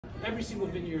every single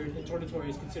vineyard in Tornatore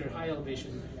is considered high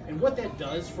elevation. And what that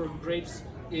does for grapes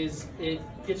is it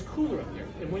gets cooler up here.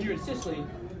 And when you're in Sicily,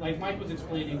 like Mike was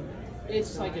explaining,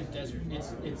 it's like a desert.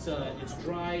 It's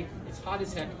dry, it's hot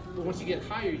as heck, but once you get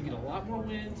higher, you get a lot more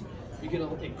wind.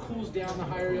 It cools down the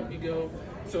higher up you go.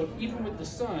 So even with the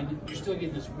sun, you're still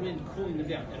getting this wind cooling them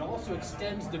down. It also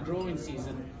extends the growing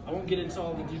season. I won't get into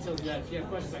all the details of that. If you have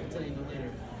questions, I can tell you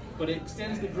later. But it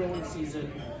extends the growing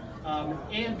season.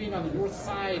 And being on the north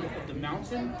side of the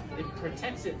mountain, it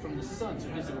protects it from the sun, so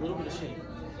it gives it a little bit of shade.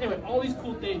 Anyway, all these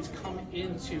cool things come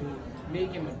into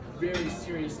making a very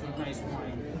seriously nice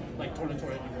wine like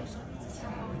Tornatore Rosso.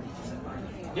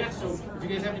 Yeah, so if you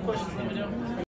guys have any questions, let me know.